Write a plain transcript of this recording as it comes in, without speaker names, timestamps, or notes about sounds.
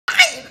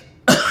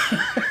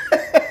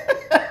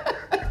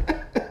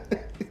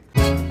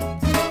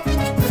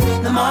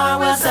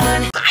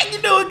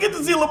get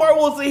to see Lamarr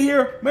Wilson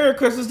here. Merry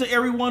Christmas to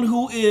everyone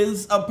who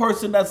is a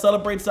person that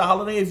celebrates the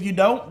holiday. If you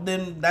don't,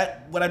 then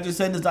that what I just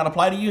said does not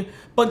apply to you.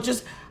 But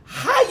just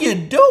how you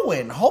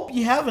doing? Hope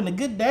you having a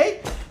good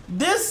day.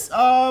 This,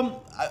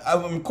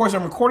 of course,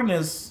 I'm recording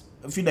this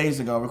a few days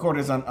ago. I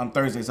recorded this on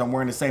Thursday, so I'm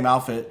wearing the same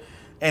outfit,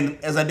 and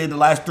as I did the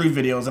last 3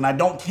 videos, and I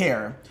don't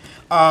care.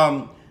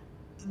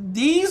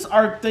 These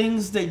are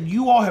things that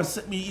you all have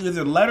sent me,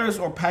 either letters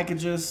or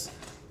packages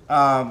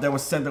that were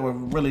sent that were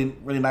really,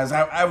 really nice.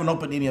 I haven't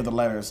opened any of the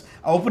letters.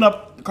 I opened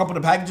up a couple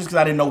of the packages because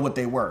I didn't know what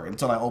they were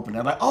until I opened it.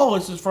 I'm like, oh,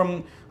 this is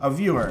from a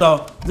viewer.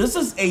 So this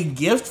is a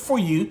gift for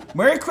you.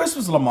 Merry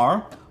Christmas,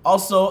 Lamarr.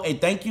 Also, a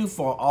thank you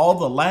for all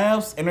the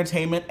laughs,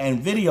 entertainment,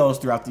 and videos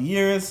throughout the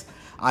years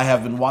I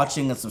have been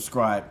watching and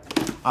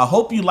subscribed. I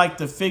hope you like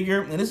the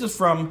figure. And this is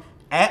from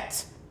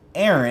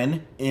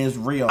 @Aaron is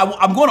real.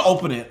 I'm going to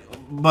open it,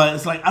 but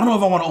it's like I don't know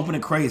if I want to open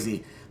it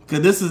crazy.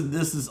 Cause this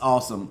is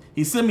awesome.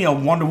 He sent me a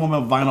Wonder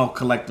Woman vinyl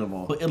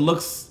collectible. It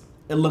looks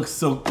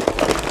so.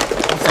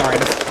 I'm sorry,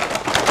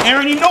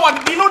 Aaron. You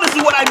know this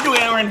is what I do,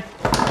 Aaron.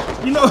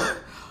 You know.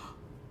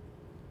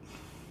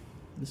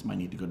 This might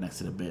need to go next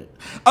to the bed.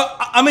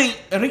 I mean,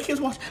 are they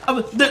kids watching?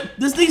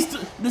 This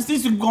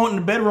needs to go in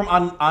the bedroom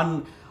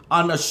on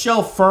a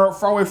shelf far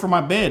away from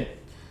my bed.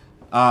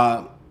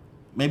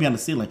 Maybe on the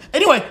ceiling.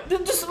 Anyway,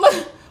 just look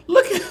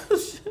at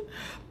this.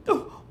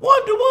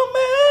 Wonder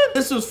Woman.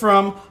 This was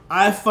from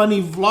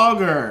iFunny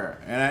Vlogger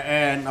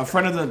and a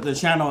friend of the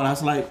channel, and I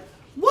was like,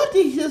 what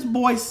did this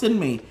boy send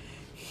me?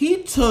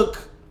 He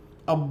took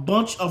a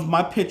bunch of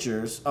my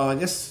pictures, I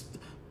guess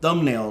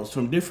thumbnails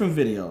from different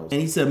videos, and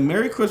he said,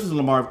 Merry Christmas,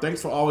 Lamarr.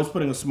 Thanks for always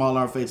putting a smile on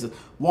our faces.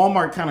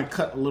 Walmart kind of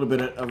cut a little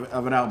bit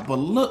of it out, but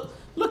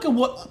look at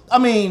what, I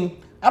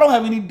mean, I don't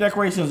have any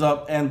decorations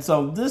up, and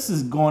so this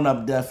is going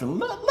up definitely.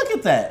 Look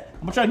at that.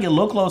 I'm gonna try to get a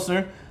little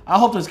closer. I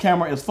hope this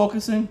camera is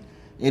focusing.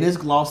 It is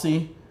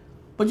glossy,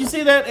 but you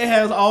see that? It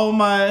has all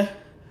my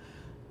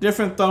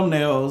different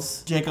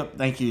thumbnails. Jacob,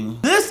 thank you.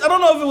 This, I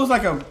don't know if it was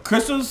like a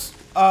Christmas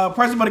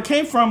present, but it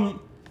came from,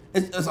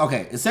 it's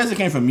okay. It says it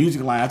came from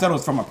Music Line. I thought it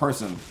was from a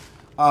person,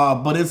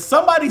 but it's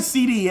somebody's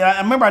CD.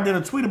 I remember I did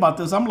a tweet about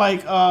this. I'm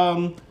like, where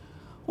am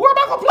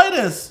I gonna play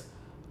this?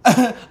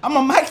 I'm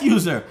a Mac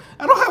user.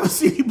 I don't have a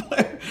CD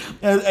player.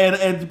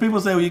 And people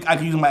say, well, I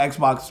can use my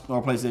Xbox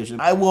or PlayStation.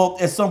 I will,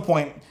 at some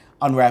point,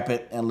 unwrap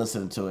it and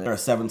listen to it. There are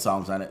 7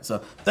 songs on it. So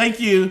thank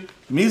you,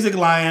 Music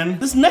Lion.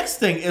 This next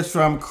thing is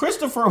from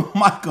Christopher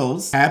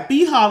Michaels.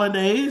 Happy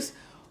holidays.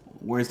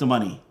 Where's the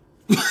money?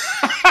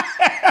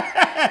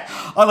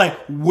 I'm like,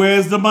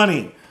 where's the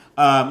money?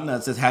 No,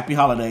 it says happy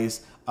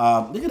holidays.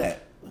 Look at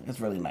that. That's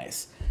really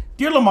nice.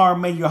 Dear Lamarr,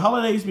 may your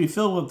holidays be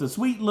filled with the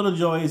sweet little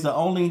joys that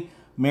only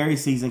merry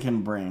season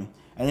can bring.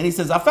 And then he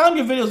says, I found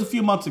your videos a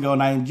few months ago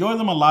and I enjoy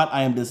them a lot.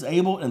 I am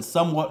disabled and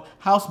somewhat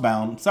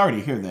housebound. Sorry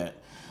to hear that.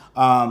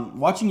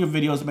 Watching your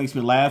videos makes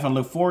me laugh and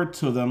look forward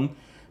to them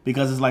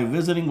because it's like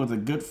visiting with a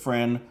good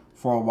friend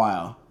for a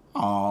while.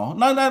 Oh,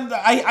 no,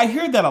 I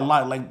hear that a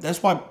lot. Like,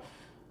 that's why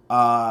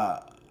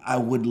I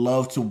would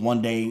love to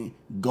one day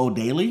go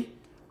daily,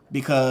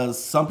 because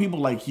some people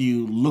like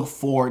you look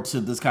forward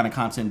to this kind of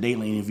content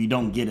daily, and if you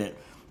don't get it,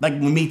 like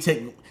me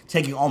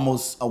taking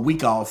almost a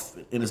week off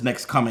in this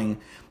next coming,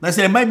 like I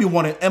said, it may be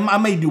I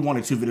may do 1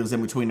 or 2 videos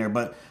in between there,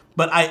 but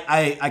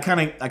I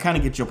kind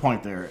of get your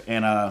point there,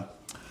 and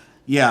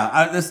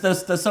yeah,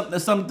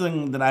 that's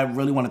something that I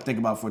really want to think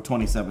about for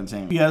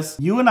 2017. Yes,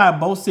 you and I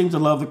both seem to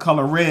love the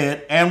color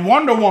red and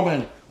Wonder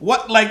Woman.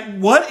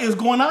 What is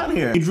going on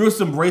here? He drew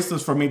some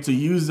bracelets for me to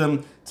use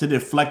them to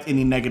deflect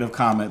any negative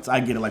comments.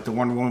 I get it, like the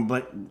Wonder Woman,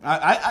 but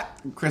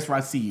Christopher,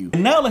 I see you.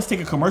 And now let's take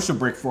a commercial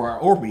break for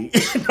our Orby.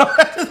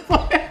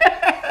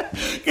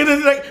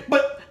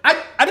 But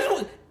I just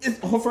want,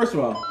 first of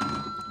all,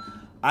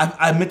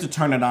 I meant to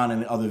turn it on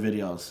in other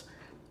videos.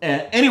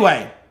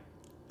 Anyway,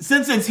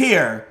 since it's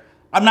here,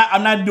 I'm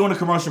not doing a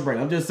commercial break.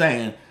 I'm just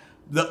saying,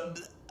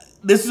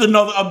 this is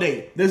another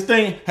update. This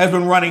thing has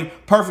been running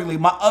perfectly.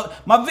 My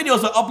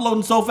videos are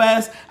uploading so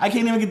fast, I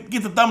can't even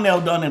get the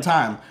thumbnail done in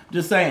time.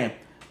 Just saying.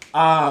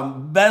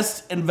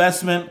 Best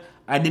investment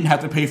I didn't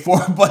have to pay for,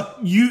 but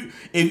who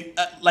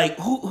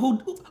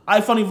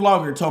iFunny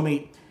Vlogger told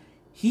me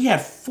he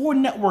had 4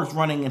 networks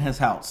running in his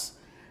house.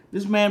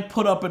 This man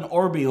put up an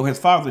Orby, or his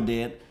father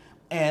did,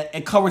 and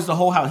it covers the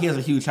whole house. He has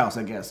a huge house,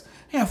 I guess.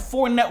 He had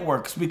 4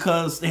 networks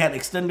because they had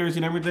extenders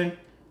and everything.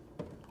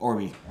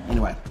 Orby.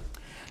 Anyway,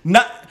 I'm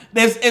not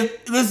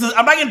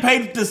getting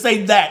paid to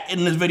say that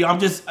in this video. I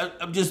just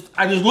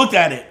looked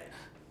at it.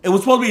 It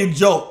was supposed to be a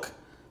joke.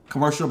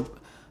 Commercial.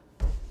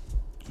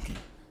 Okay.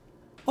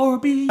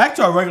 Orby. Back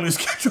to our regular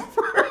schedule.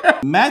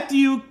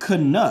 Matthew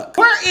Canuck.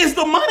 Where is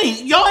the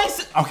money? Y'all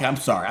ain't. Okay, I'm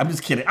sorry. I'm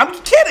just kidding. I'm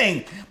just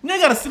kidding. You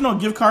ain't gotta send on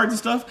gift cards and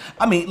stuff.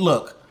 I mean,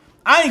 look,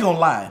 I ain't gonna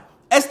lie.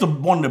 That's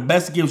one of the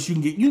best gifts you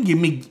can get. You can give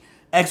me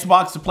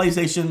Xbox, the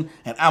PlayStation,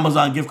 and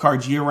Amazon gift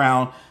cards year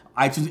round.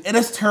 iTunes, and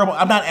it's terrible.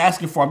 I'm not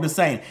asking for it. I'm just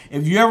saying,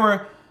 if you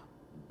ever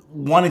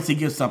wanted to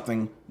give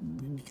something,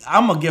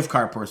 I'm a gift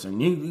card person.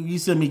 You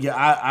send me,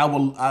 I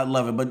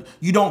love it. But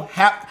you don't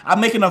have. I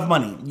make enough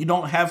money. You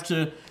don't have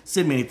to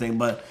send me anything.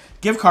 But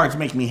gift cards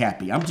make me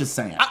happy. I'm just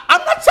saying.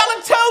 I'm not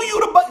tell you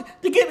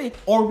to get me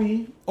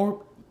Orbi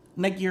or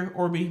Netgear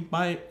Orbi.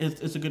 Buy it.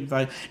 It's a good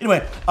value.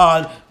 Anyway,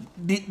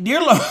 dear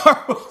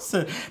Lamarr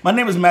Wilson, my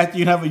name is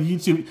Matthew. You have a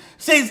YouTube.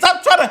 See,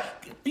 stop trying to.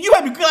 You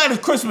have to glad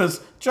it's Christmas.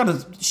 Trying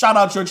to shout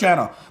out your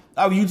channel.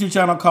 I have a YouTube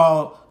channel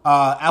called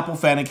Apple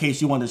Fan. In case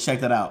you wanted to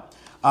check that out.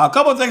 A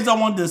couple of things I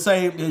wanted to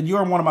say.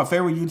 You're one of my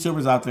favorite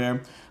YouTubers out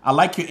there. I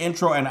like your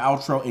intro and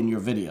outro in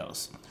your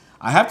videos.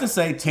 I have to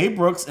say, Tay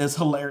Brooks is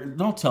hilarious.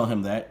 Don't tell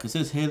him that, because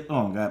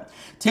oh my God.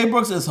 Tay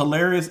Brooks is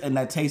hilarious in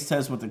that taste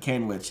test with the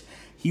Ken Witch.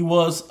 He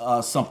was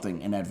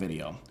something in that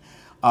video.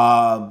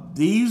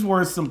 These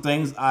were some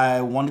things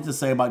I wanted to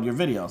say about your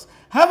videos.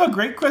 Have a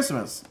great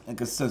Christmas.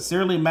 And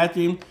sincerely,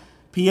 Matthew,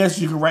 P.S.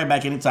 You can write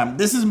back anytime.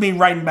 This is me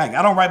writing back.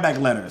 I don't write back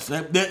letters.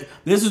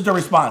 This is the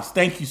response.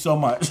 Thank you so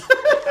much.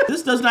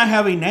 This does not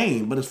have a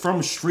name, but it's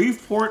from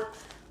Shreveport,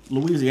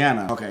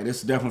 Louisiana. Okay, this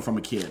is definitely from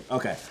a kid.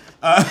 Okay.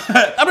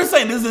 I'm just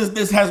saying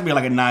this has to be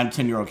like a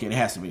 9-10-year-old kid. It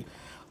has to be.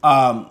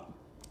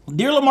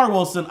 Dear Lamarr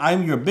Wilson,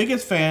 I'm your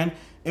biggest fan.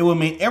 It would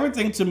mean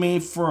everything to me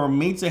for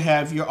me to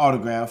have your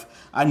autograph.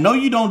 I know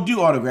you don't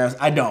do autographs.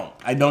 I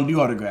don't do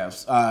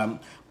autographs.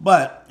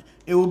 But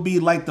it would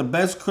be like the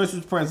best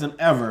Christmas present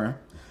ever.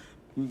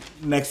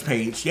 Next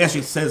page. Yes,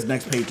 it says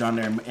next page on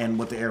there and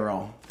with the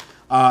arrow.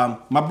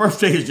 My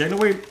birthday is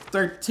January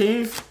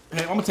 13th.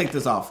 Hey, I'm going to take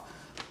this off.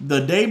 The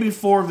day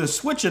before the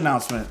Switch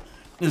announcement.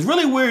 It's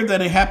really weird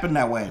that it happened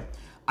that way.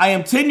 I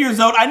am 10 years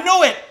old. I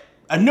knew it.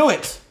 I knew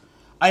it.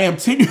 I am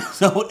 10 years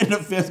old in the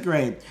 5th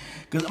grade.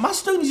 Because my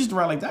students used to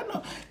write like that.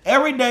 No.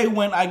 Every day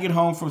when I get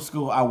home from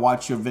school, I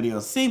watch your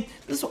videos. See,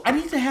 I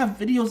need to have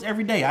videos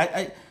every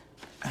day.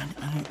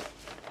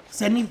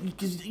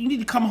 Because you need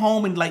to come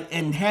home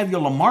and have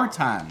your Lamarr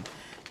time.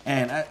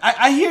 And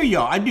I hear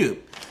y'all. I do.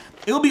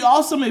 It would be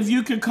awesome if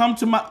you could come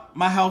to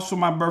my house for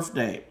my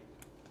birthday.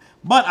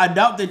 But I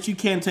doubt that you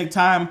can take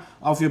time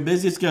off your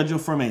busy schedule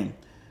for me.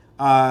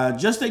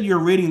 Just that you're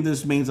reading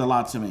this means a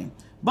lot to me.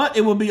 But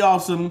it would be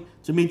awesome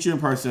to meet you in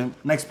person.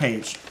 Next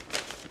page.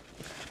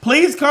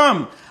 Please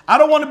come. I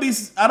don't want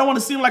to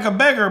seem like a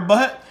beggar,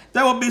 but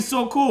that would be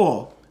so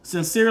cool.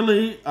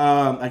 Sincerely,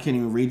 I can't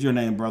even read your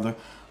name, brother.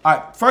 All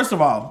right, first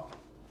of all,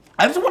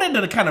 I just wanted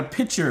to kind of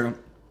picture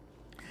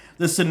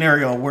the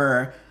scenario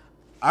where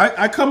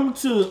I come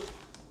to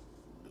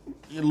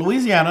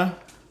Louisiana,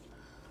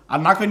 I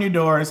knock on your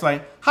door, it's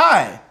like,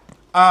 hi,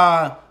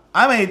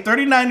 I'm a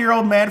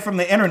 39-year-old man from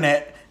the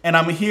internet, and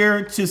I'm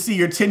here to see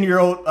your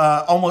 10-year-old,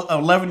 almost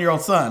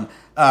 11-year-old son.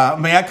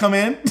 May I come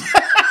in?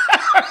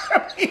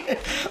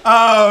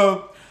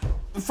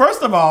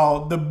 First of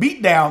all, the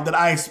beatdown that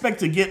I expect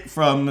to get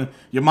from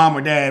your mom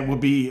or dad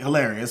would be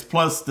hilarious.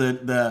 Plus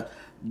the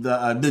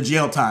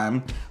jail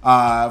time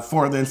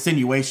for the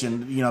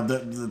insinuation, you know,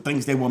 the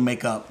things they will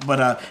make up.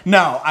 But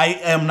no, I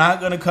am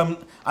not gonna come.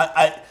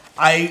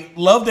 I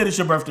love that it's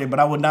your birthday, but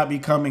I would not be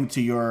coming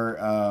to your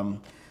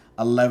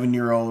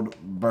 11-year-old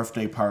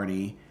birthday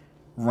party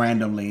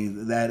randomly.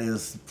 That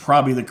is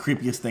probably the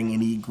creepiest thing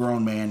any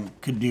grown man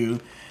could do.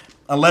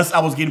 Unless I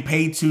was getting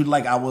paid to,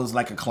 like I was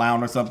like a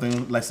clown or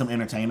something, like some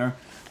entertainer.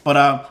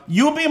 But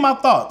you'll be in my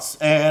thoughts.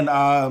 And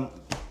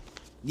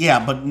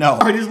yeah, but no. All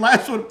right, this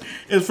last one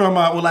is from,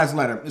 last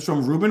letter. It's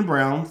from Ruben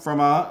Brown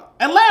from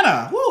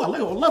Atlanta. Woo, I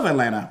love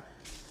Atlanta.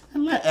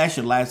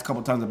 Actually, last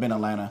couple times I've been in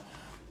Atlanta.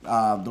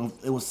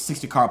 It was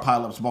 60-car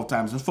pileups both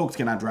times. And folks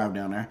cannot drive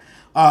down there.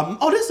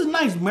 Oh, this is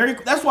nice.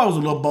 That's why it was a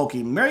little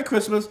bulky. Merry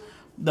Christmas.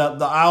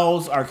 The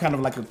owls are kind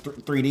of like a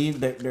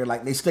 3D. They're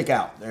like, they stick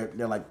out.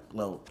 They're like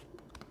little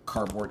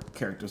cardboard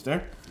characters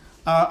there.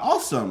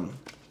 Awesome.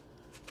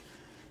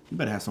 You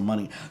better have some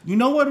money. You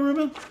know what,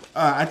 Ruben?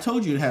 I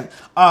told you it has.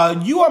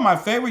 You are my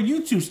favorite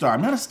YouTube star.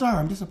 I'm not a star.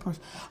 I'm just a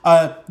person.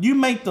 You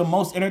make the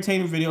most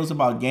entertaining videos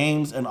about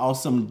games and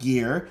awesome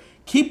gear.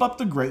 Keep up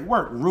the great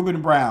work,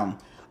 Ruben Brown.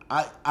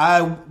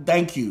 I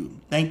thank you.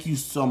 Thank you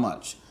so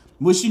much.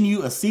 Wishing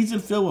you a season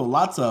filled with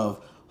lots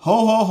of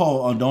ho ho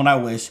ho on Don't I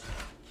Wish.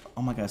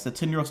 Oh my gosh, that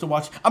 10-year-old still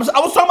watch. I was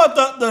talking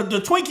about the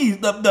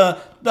Twinkies,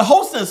 the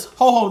Hostess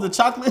ho ho, the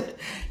chocolate,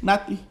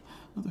 not the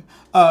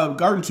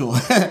garden tool.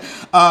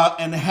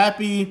 And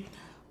happy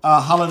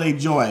holiday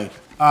joy.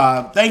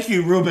 Thank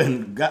you,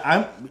 Ruben.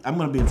 I'm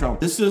gonna be in trouble.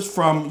 This is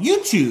from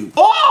YouTube.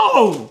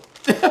 Oh,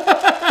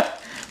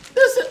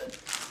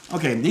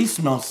 okay. These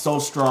smell so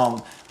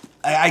strong.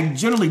 I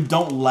generally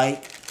don't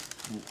like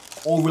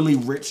overly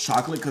rich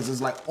chocolate because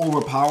it's like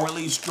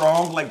overpoweringly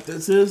strong like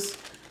this is.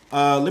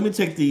 Let me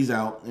take these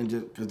out and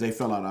just because they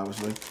fell out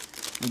obviously,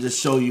 and just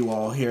show you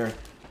all here.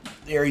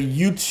 They're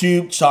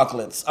YouTube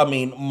chocolates. I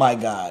mean, my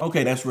God.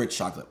 Okay, that's rich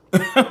chocolate.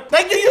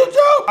 Thank you,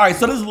 YouTube. All right,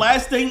 so this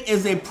last thing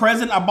is a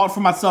present I bought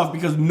for myself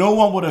because no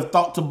one would have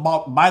thought to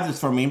buy this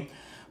for me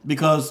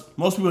because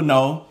most people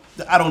know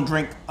that I don't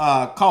drink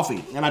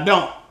coffee, and I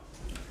don't.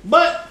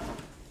 But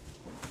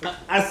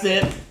I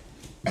said,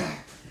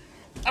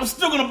 I'm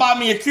still gonna buy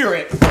me a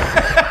Keurig.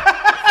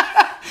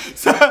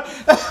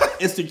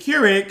 It's the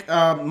Keurig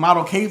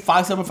model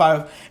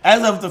K575.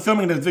 As of the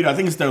filming of this video, I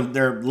think it's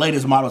their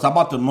latest models. I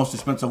bought the most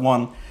expensive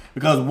one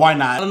because why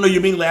not? I don't know, you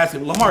immediately asked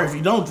me, Lamarr, if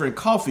you don't drink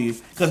coffee,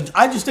 because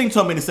I just think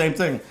told me the same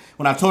thing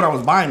when I told her I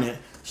was buying it.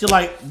 She's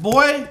like,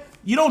 boy,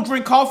 you don't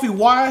drink coffee,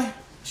 why?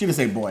 She didn't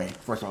say boy,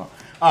 first of all.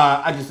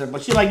 I just said,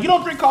 but she's like, you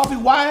don't drink coffee,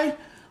 why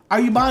are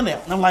you buying it?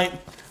 And I'm like,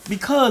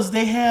 because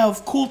they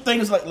have cool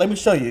things like, let me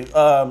show you.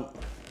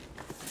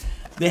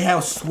 They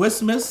have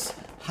Swiss Miss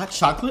hot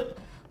chocolate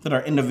that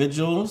are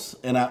individuals,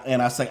 and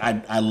I say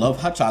I love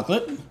hot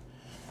chocolate.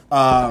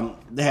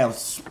 They have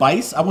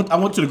spice. I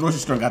went to the grocery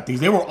store and got these.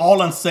 They were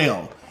all on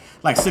sale,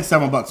 like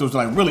 $6, $7. It was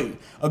like really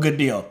a good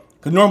deal.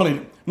 Cause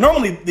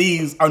normally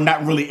these are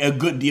not really a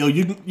good deal.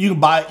 You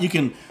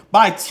can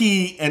buy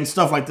tea and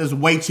stuff like this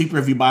way cheaper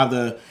if you buy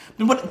the.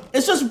 But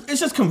it's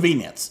just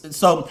convenience.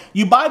 So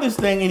you buy this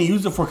thing and you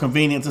use it for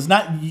convenience. It's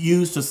not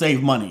used to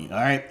save money. All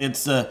right,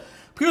 it's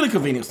purely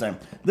convenience thing.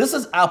 This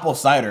is apple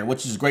cider,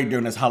 which is great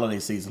during this holiday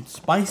season.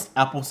 Spiced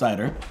apple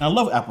cider. And I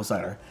love apple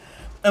cider.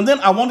 And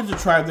then I wanted to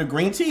try their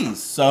green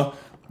teas. So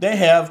they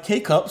have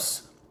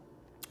K-Cups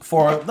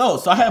for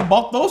those. So I have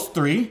bought those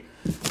 3.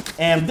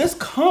 And this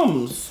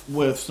comes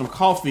with some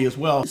coffee as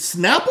well.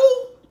 Snapple?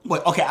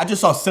 Wait, okay, I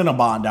just saw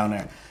Cinnabon down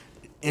there.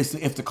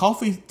 If the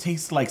coffee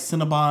tastes like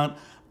Cinnabon,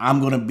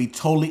 I'm gonna be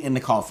totally into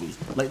coffee.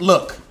 Like,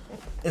 look,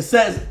 it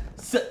says,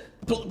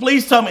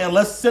 please tell me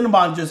unless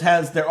Cinnabon just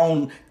has their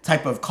own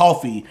type of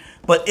coffee.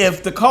 But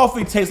if the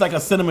coffee tastes like a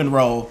cinnamon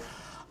roll,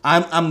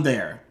 I'm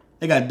there.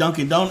 They got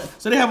Dunkin' Donuts.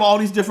 So they have all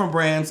these different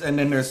brands, and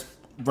then there's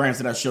brands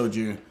that I showed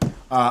you.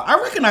 I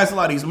recognize a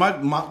lot of these. My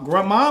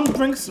mom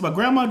drinks, my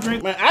grandma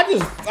drinks. Man,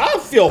 I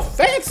feel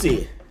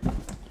fancy.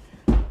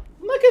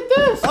 Look at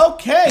this.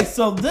 Okay,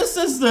 so this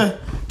is the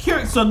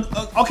Keurig. So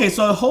okay,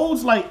 so it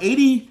holds like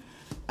 80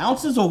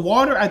 ounces of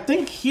water. I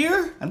think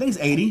it's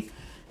 80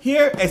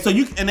 here, and so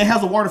and it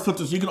has a water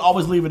filter, so you can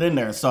always leave it in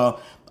there. So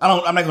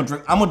I'm not gonna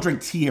drink. I'm gonna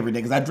drink tea every day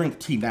because I drink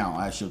tea now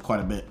actually quite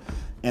a bit,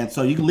 and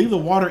so you can leave the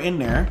water in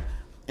there.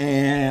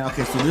 And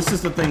okay, so this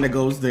is the thing that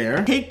goes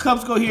there.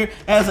 K-Cups go here.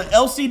 It has an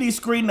LCD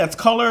screen that's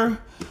color.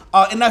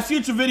 In that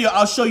future video,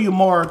 I'll show you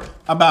more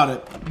about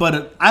it.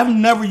 But I've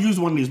never used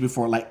one of these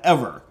before, like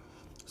ever.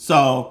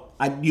 So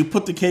you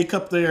put the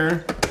K-Cup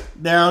there,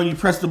 down, you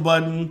press the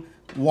button,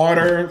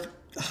 water,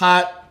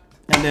 hot,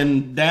 and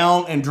then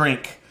down and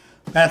drink.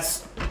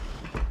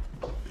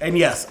 And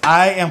yes,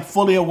 I am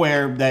fully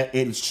aware that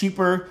it is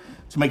cheaper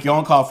to make your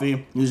own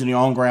coffee using your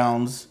own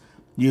grounds.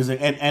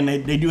 And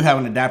they do have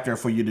an adapter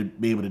for you to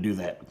be able to do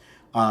that.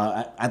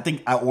 I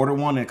think I ordered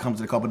one and it comes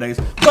in a couple days.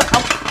 But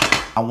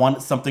I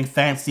wanted something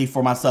fancy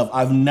for myself.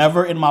 I've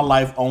never in my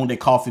life owned a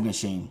coffee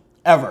machine.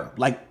 Ever.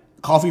 Like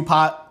coffee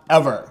pot,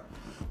 ever.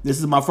 This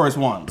is my first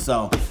one.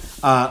 So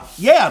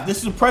yeah, this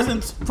is a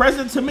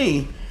present to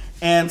me.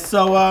 And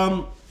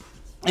so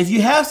if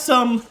you have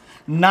some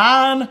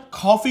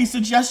non-coffee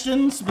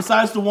suggestions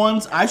besides the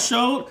ones I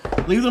showed,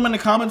 leave them in the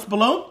comments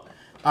below.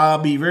 I'll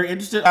be very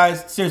interested.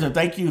 Guys, seriously,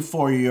 thank you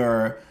for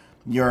your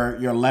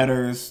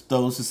letters,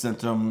 those who sent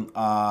them.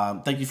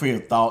 Thank you for your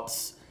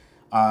thoughts.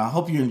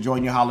 Hope you're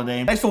enjoying your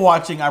holiday. Thanks for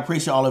watching. I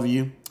appreciate all of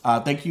you.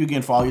 Thank you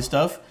again for all your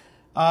stuff.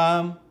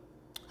 Have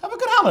a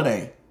good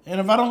holiday. And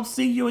if I don't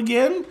see you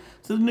again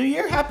to the new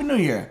year, Happy New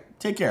Year.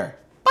 Take care.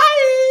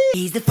 Bye!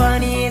 He's the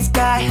funniest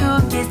guy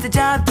who gets the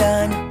job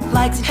done.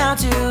 Likes and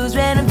how-tos,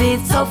 random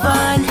bits, so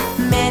fun.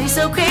 Man, he's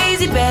so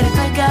crazy, better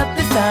pick up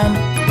his thumb.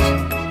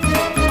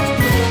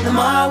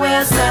 Lamarr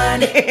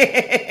Wilson.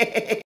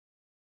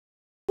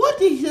 What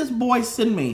did this boy send me?